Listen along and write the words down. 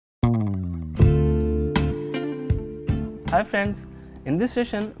Hi friends, in this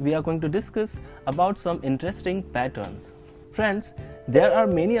session we are going to discuss about some interesting patterns. Friends, there are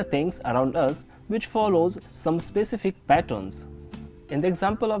many things around us which follows some specific patterns. In the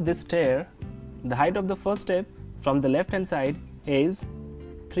example of this stair, the height of the first step from the left hand side is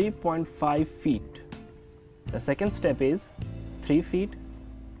 3.5 feet. The second step is 3 feet,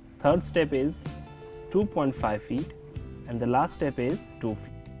 third step is 2.5 feet and the last step is 2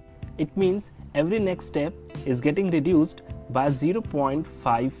 feet. It means every next step is getting reduced by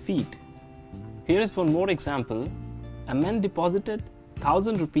 0.5 feet. Here is one more example. A man deposited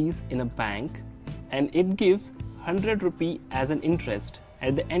 1000 rupees in a bank and it gives 100 rupee as an interest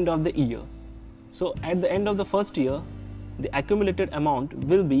at the end of the year. So at the end of the first year, the accumulated amount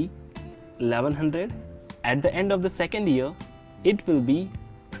will be 1100. At the end of the second year, it will be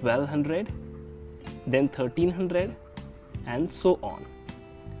 1200, then 1300 and so on.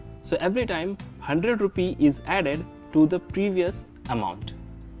 So every time 100 rupee is added to the previous amount.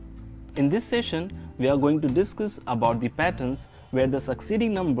 In this session, we are going to discuss about the patterns where the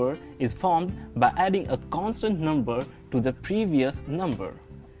succeeding number is formed by adding a constant number to the previous number.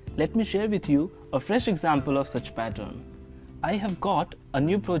 Let me share with you a fresh example of such pattern. I have got a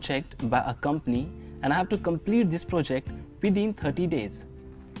new project by a company and I have to complete this project within 30 days.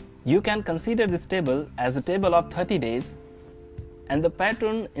 You can consider this table as a table of 30 days. And the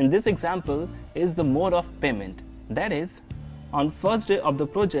pattern in this example is the mode of payment. That is, on first day of the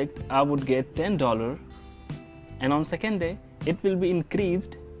project, I would get $10 and on second day, it will be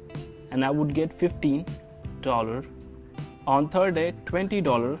increased and I would get $15. On third day,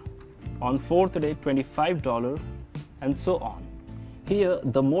 $20. On fourth day, $25 and so on. Here,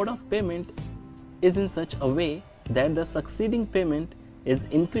 the mode of payment is in such a way that the succeeding payment is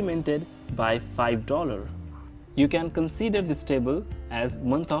incremented by $5. You can consider this table as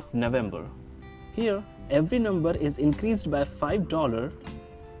month of November. Here, every number is increased by $5,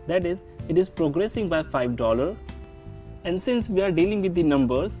 that is, it is progressing by $5, and since we are dealing with the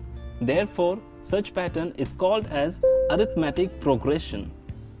numbers, therefore, such pattern is called as arithmetic progression.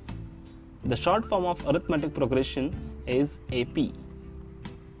 The short form of arithmetic progression is AP.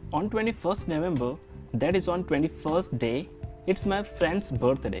 On 21st November, that is on 21st day, it's my friend's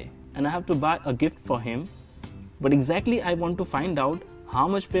birthday and I have to buy a gift for him. But exactly I want to find out how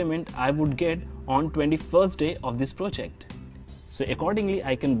much payment I would get on 21st day of this project. So accordingly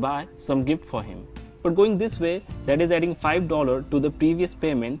I can buy some gift for him. But going this way, that is adding $5 to the previous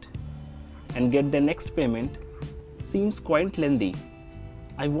payment and get the next payment seems quite lengthy.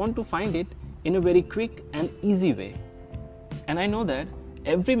 I want to find it in a very quick and easy way. And I know that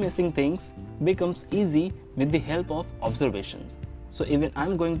every missing things becomes easy with the help of observations. So even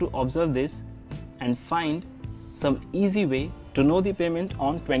I'm going to observe this and find some easy way to know the payment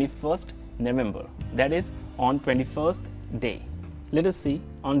on 21st November, that is on 21st day. Let us see,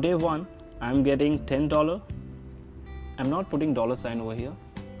 on day 1 I am getting $10. I am not putting dollar sign over here.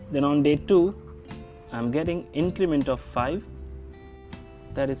 Then on day 2 I am getting increment of 5,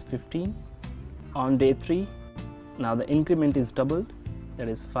 that is 15. On day 3, now the increment is doubled, that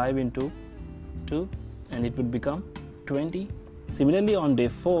is 5 into 2 and it would become 20. Similarly on day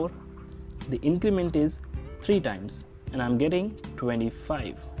 4 the increment is 3 times and I'm getting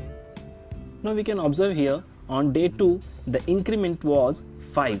 25. Now we can observe here on day 2 the increment was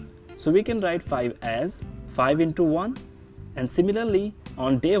 5. So we can write 5 as 5 into 1 and similarly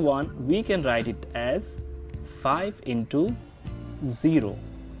on day 1 we can write it as 5 into 0.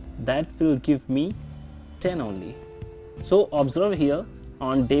 That will give me 10 only. So observe here,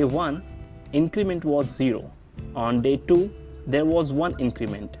 on day 1 increment was 0. On day 2 there was 1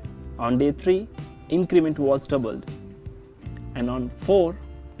 increment. On day 3 increment was doubled and on 4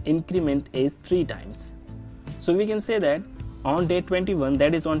 increment is 3 times. So we can say that on day 21,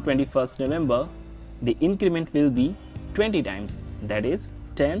 that is on 21st November, the increment will be 20 times, that is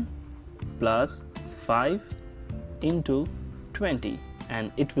 10 plus 5 into 20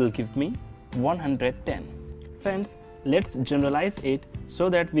 and it will give me 110. Friends, let's generalize it so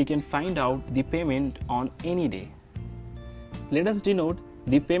that we can find out the payment on any day. Let us denote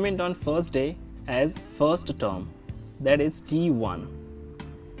the payment on first day as first term, that is T1,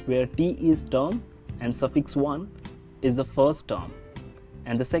 where T is term and suffix 1 is the first term,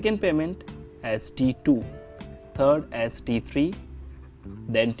 and the second payment as T2, third as T3,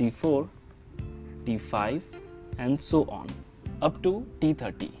 then T4, T5 and so on up to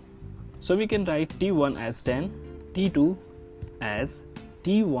T30. So we can write T1 as 10, T2 as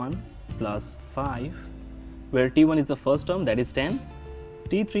T1 plus 5, where T1 is the first term, that is 10,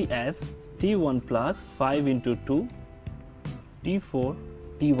 T3 as T1 plus 5 into 2, T4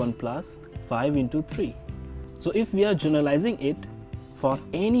 T1 plus 5 into 3. So if we are generalizing it for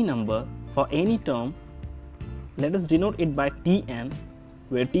any number, for any term, let us denote it by Tn,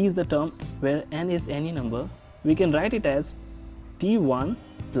 where T is the term, where n is any number. We can write it as T1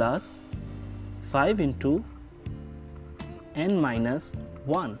 plus 5 into n minus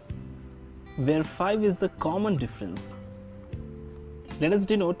 1, where 5 is the common difference. Let us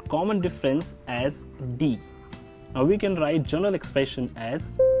denote common difference as D. Now we can write general expression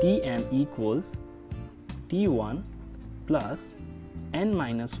as Tn equals T1 plus n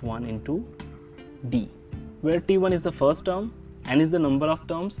minus 1 into D, where T1 is the first term, n is the number of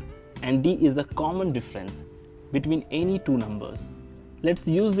terms, and D is the common difference between any two numbers. Let's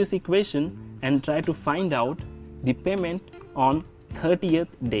use this equation and try to find out the payment on 30th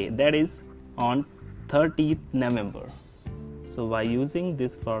day, that is on 30th November. So by using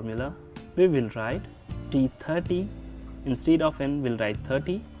this formula, we will write T30, instead of n we'll write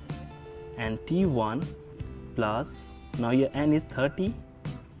 30, and T1 plus, now here n is 30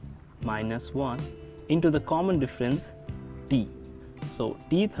 minus 1 into the common difference T. So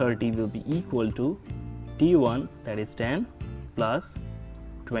T30 will be equal to T1, that is 10, plus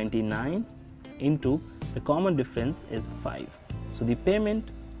 29 into the common difference is 5. So the payment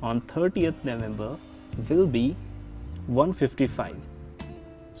on 30th November will be 155.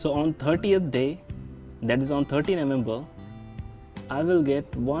 So on 30th day, that is on 30 November, I will get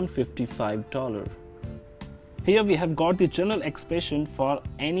 $155. Here we have got the general expression for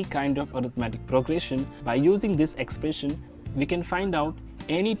any kind of arithmetic progression. By using this expression, we can find out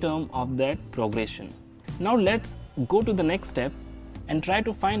any term of that progression. Now let's go to the next step and try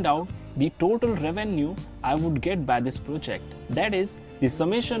to find out the total revenue I would get by this project. That is the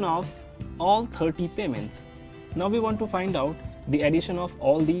summation of all 30 payments. Now we want to find out the addition of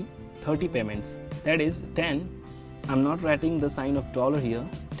all the 30 payments. That is 10, I'm not writing the sign of dollar here,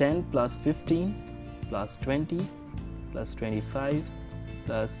 10 plus 15 plus 20 plus 25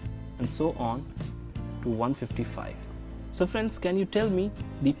 plus and so on to 155. So friends, can you tell me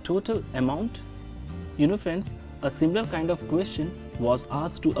the total amount? You know friends, a similar kind of question was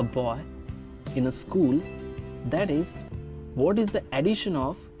asked to a boy in a school, that is, what is the addition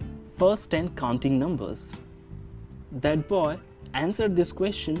of first 10 counting numbers? That boy answered this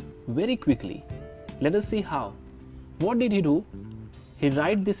question very quickly. Let us see how. What did he do? He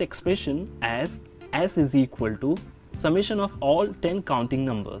write this expression as S is equal to summation of all 10 counting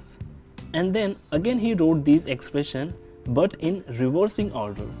numbers. And then again he wrote this expression but in reversing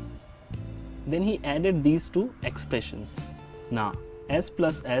order. Then he added these two expressions. Now S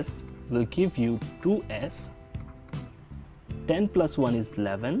plus S will give you 2S, 10 plus 1 is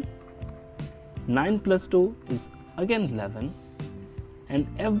 11, 9 plus 2 is again 11, and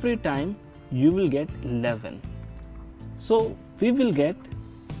every time you will get 11. So we will get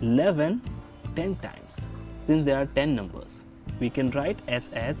 11 10 times. Since there are 10 numbers, we can write S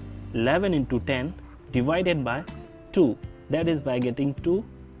as 11 into 10 divided by 2, that is by getting 2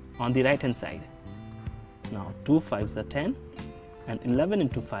 on the right hand side. Now 2 5s are 10 and 11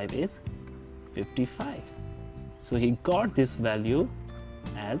 into 5 is 55. So he got this value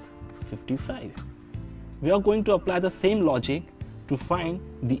as 55. We are going to apply the same logic to find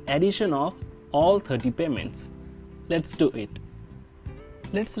the addition of all 30 payments. Let's do it.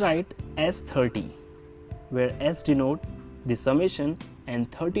 Let's write S30, where S denotes the summation and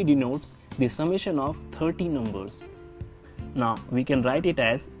 30 denotes the summation of 30 numbers. Now we can write it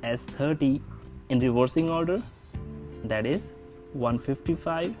as S30 in reversing order, that is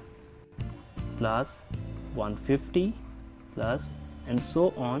 155 plus 150 plus and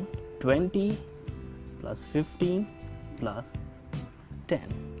so on, 20 plus 15 plus 10.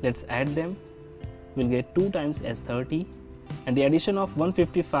 Let's add them. We'll get 2 times S30, and the addition of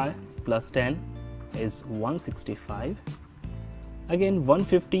 155 plus 10 is 165. Again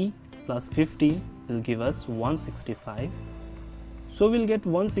 150 plus 15 will give us 165. So we'll get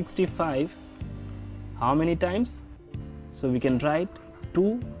 165 how many times? So we can write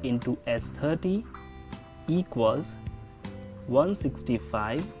 2 into S30 equals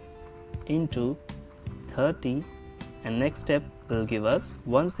 165 into 30, and next step will give us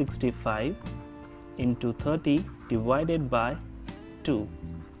 165 into 30 divided by 2.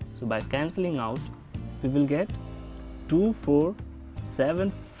 So by cancelling out, we will get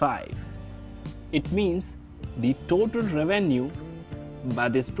 2475. It means the total revenue by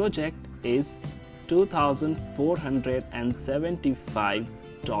this project is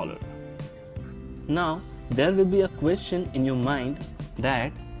 $2,475. Now there will be a question in your mind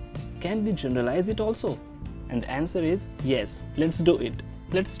that can we generalize it also? And the answer is yes. Let's do it.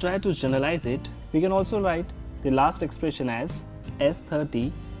 Let's try to generalize it. We can also write the last expression as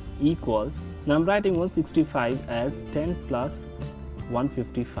S30 equals, now I'm writing 165 as 10 plus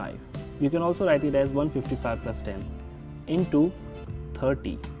 155. You can also write it as 155 plus 10 into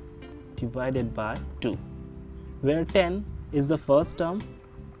 30 divided by 2, where 10 is the first term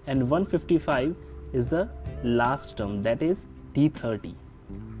and 155 is the last term, that is T30,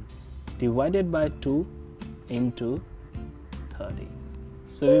 divided by 2 into 30.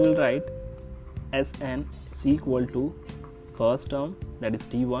 So we will write Sn is equal to first term, that is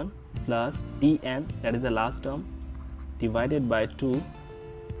T1, plus Tn, that is the last term, divided by 2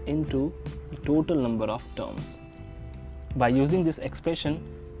 into the total number of terms. By using this expression,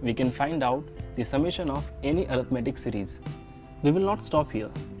 we can find out the summation of any arithmetic series. We will not stop here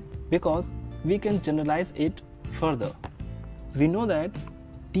because we can generalize it further. We know that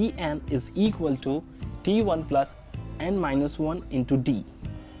Tn is equal to T1 plus n minus 1 into d.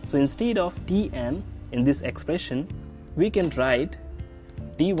 So instead of Tn in this expression, we can write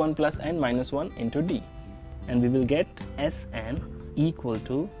T1 plus n minus 1 into d, and we will get Sn is equal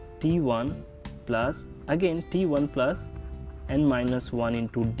to T1 plus again T1 plus n minus 1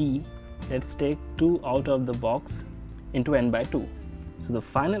 into d. Let's take 2 out of the box into n by 2. So the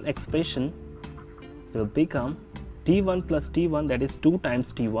final expression will become T1 plus T1, that is 2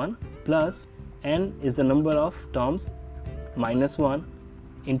 times T1, plus n is the number of terms minus 1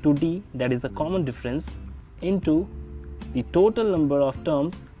 into d, that is the common difference, into the total number of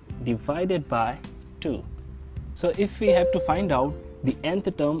terms divided by 2. So if we have to find out the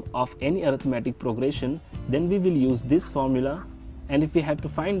nth term of any arithmetic progression, then we will use this formula, and if we have to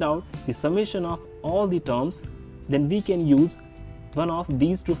find out the summation of all the terms, then we can use one of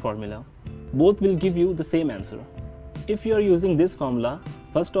these two formula. Both will give you the same answer. If you are using this formula,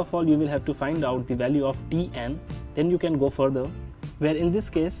 first of all you will have to find out the value of Tn, then you can go further, where in this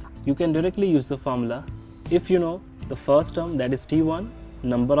case you can directly use the formula if you know the first term, that is T1,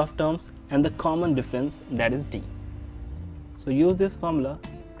 number of terms, and the common difference, that is d. So use this formula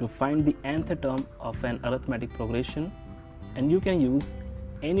to find the nth term of an arithmetic progression, and you can use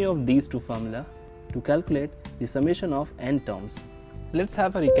any of these two formula to calculate the summation of n terms. Let's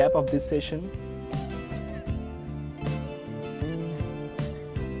have a recap of this session.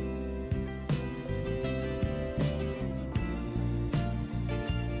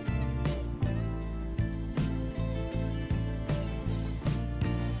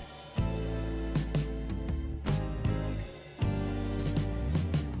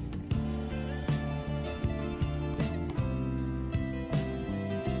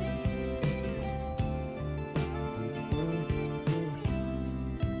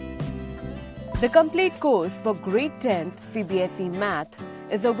 The complete course for Grade 10th CBSE Math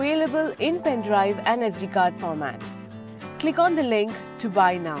is available in Pendrive and SD card format. Click on the link to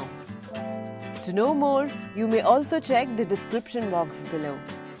buy now. To know more, you may also check the description box below.